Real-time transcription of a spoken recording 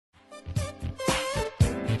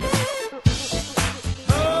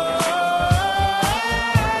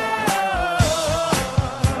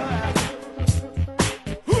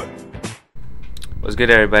Good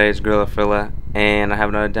everybody, it's Gorilla Frilla, and I have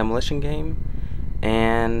another demolition game.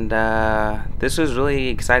 And this was really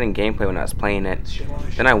exciting gameplay when I was playing it.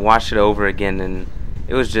 Then I watched it over again and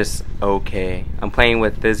it was just okay. I'm playing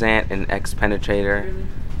with this ant and X Penetrator,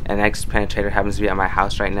 and X Penetrator happens to be at my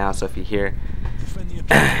house right now, so if you hear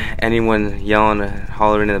anyone yelling or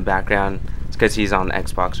hollering in the background, it's because he's on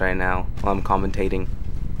Xbox right now while I'm commentating.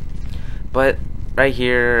 But right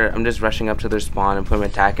here, I'm just rushing up to their spawn and putting my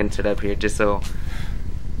attack into it up here just so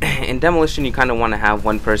in demolition you kind of want to have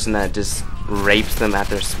one person that just rapes them at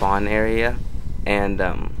their spawn area, and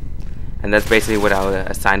that's basically what I would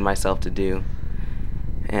assign myself to do.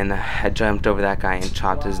 And I jumped over that guy and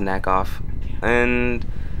chopped his neck off. And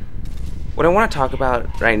what I want to talk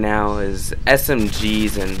about right now is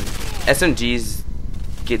SMGs, and SMGs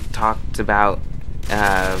get talked about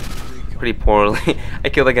pretty poorly. I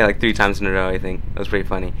killed that guy like 3 times in a row, I think. That was pretty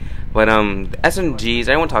funny. But SMGs,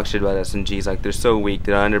 everyone talks shit about SMGs, like they're so weak,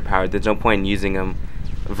 they're underpowered, there's no point in using them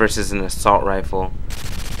versus an assault rifle.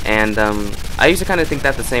 And I used to kind of think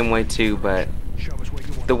that the same way too, but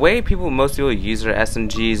the way most people use their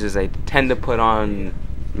SMGs is they tend to put on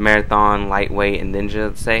marathon, lightweight, and ninja,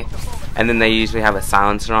 let's say, and then they usually have a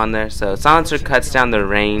silencer on there. So silencer cuts down their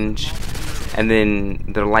range, and then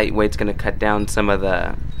their lightweight's gonna cut down some of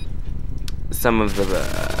the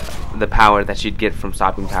power that you'd get from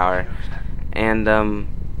stopping power. And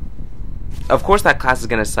of course that class is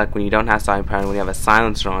gonna suck when you don't have stopping power and when you have a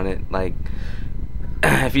silencer on it. Like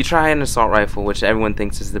if you try an assault rifle, which everyone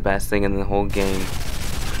thinks is the best thing in the whole game,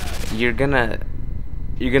 you're gonna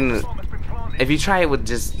if you try it with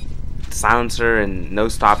just silencer and no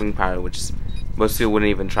stopping power, which most people wouldn't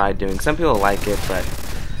even try doing. Some people like it, but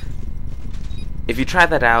if you try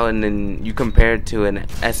that out and then you compare it to an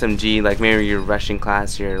SMG, like maybe your rushing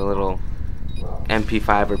class, your little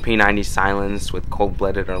MP5 or P90 silenced with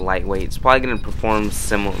cold-blooded or lightweight, it's probably going to perform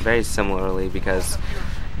very similarly, because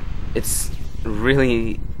it's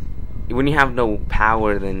really, when you have no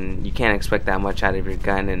power, then you can't expect that much out of your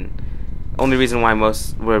gun. And the only reason why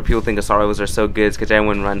where people think assault rifles are so good is because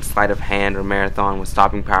everyone runs sleight of hand or marathon with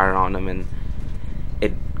stopping power on them, and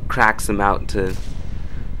it cracks them out to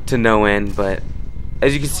no end. But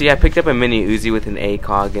as you can see, I picked up a mini Uzi with an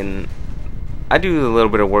ACOG, and I do a little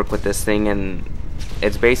bit of work with this thing, and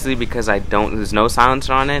it's basically because there's no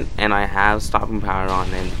silencer on it and I have stopping power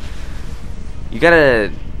on it. You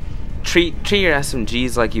gotta treat your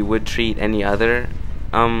SMGs like you would treat any other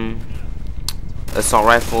assault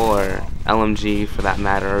rifle or LMG for that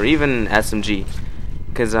matter, or even SMG,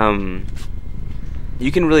 because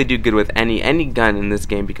you can really do good with any gun in this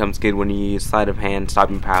game. Becomes good when you use sleight of hand,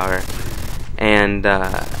 stopping power, and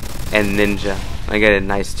ninja. I get a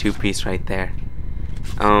nice 2-piece right there.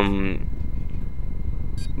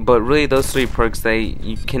 But really, those 3 perks,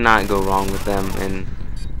 you cannot go wrong with them. And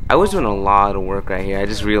I was doing a lot of work right here. I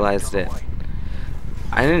just realized that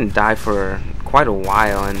I didn't die for quite a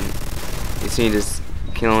while, and you see me just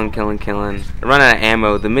killing. I run out of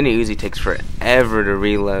ammo. The mini Uzi takes forever to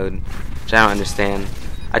reload, which I don't understand.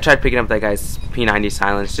 I tried picking up that guy's P90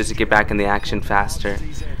 silence just to get back in the action faster.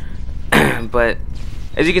 But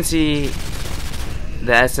as you can see,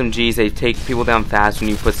 the SMGs, they take people down fast when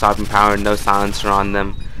you put stopping power and no silencer on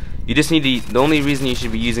them. You just need to, the only reason you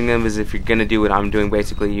should be using them is if you're gonna do what I'm doing.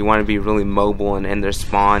 Basically, you want to be really mobile and end their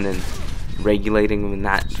spawn and regulating them in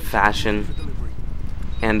that fashion.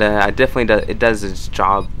 And it does its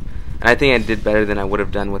job, and I think I did better than I would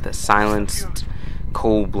have done with a silenced,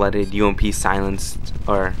 cold-blooded UMP silenced,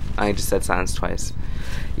 or I just said silenced twice.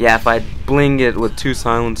 Yeah, if I'd blinged it with 2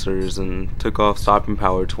 silencers and took off stopping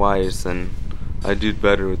power twice, then I did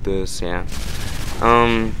better with this. Yeah.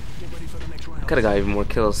 Could have got even more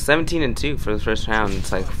kills. 17 and 2 for the first round.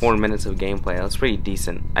 It's like 4 minutes of gameplay. That was pretty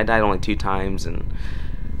decent. I died only 2 times, and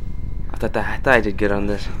I thought I did good on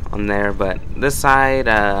there. But this side,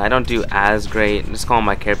 I don't do as great. I'm just calling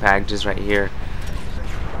my care packages right here,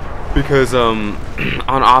 because on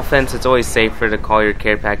offense, it's always safer to call your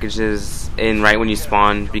care packages in right when you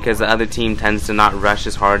spawn, because the other team tends to not rush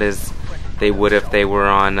as hard as they would if they were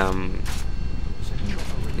on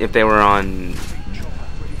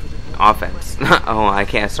offense. Oh, I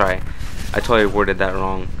can't. Sorry, I totally worded that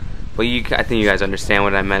wrong. But I think you guys understand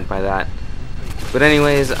what I meant by that. But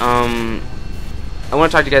anyways, I want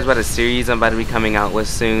to talk to you guys about a series I'm about to be coming out with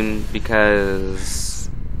soon, because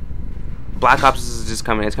Black Ops is just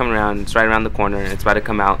coming. It's coming around. It's right around the corner. It's about to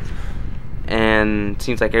come out, and it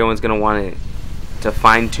seems like everyone's gonna want to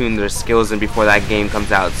fine-tune their skills before that game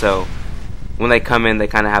comes out. So when they come in, they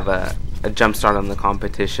kind of have a jump start on the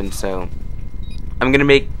competition. So I'm gonna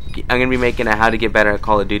be making a how to get better at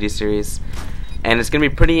Call of Duty series, and it's gonna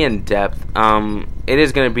be pretty in depth. It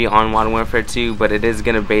is gonna be on Modern Warfare 2, but it is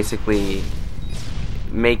gonna basically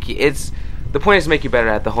make you, the point is to make you better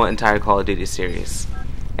at the whole entire Call of Duty series.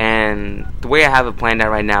 And the way I have it planned out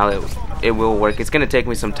right now, it will work. It's gonna take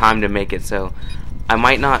me some time to make it, so I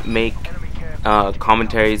might not make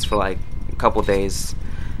commentaries for like a couple days,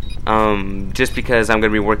 just because I'm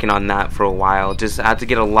gonna be working on that for a while. Just I have to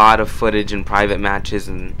get a lot of footage in private matches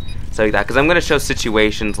and stuff like that, because I'm gonna show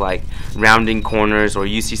situations like rounding corners, or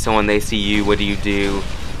you see someone, they see you, what do you do?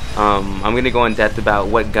 I'm gonna go in depth about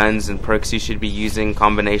what guns and perks you should be using,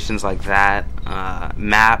 combinations like that,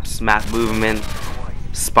 maps, map movement,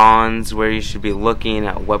 spawns, where you should be looking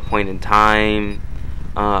at what point in time,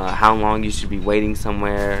 how long you should be waiting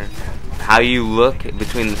somewhere, how you look in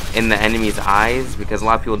the enemy's eyes, because a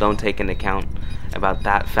lot of people don't take into account about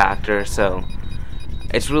that factor. So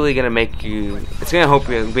it's really gonna make you, it's gonna help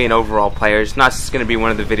you be an overall player. It's not just gonna be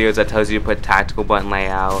one of the videos that tells you to put tactical button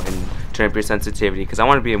layout and turn up your sensitivity, because I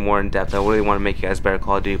want to be more in depth. I really want to make you guys better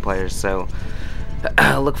Call of Duty players. So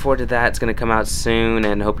look forward to that. It's gonna come out soon,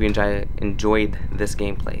 and hope you enjoyed this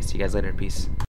gameplay. See you guys later. Peace.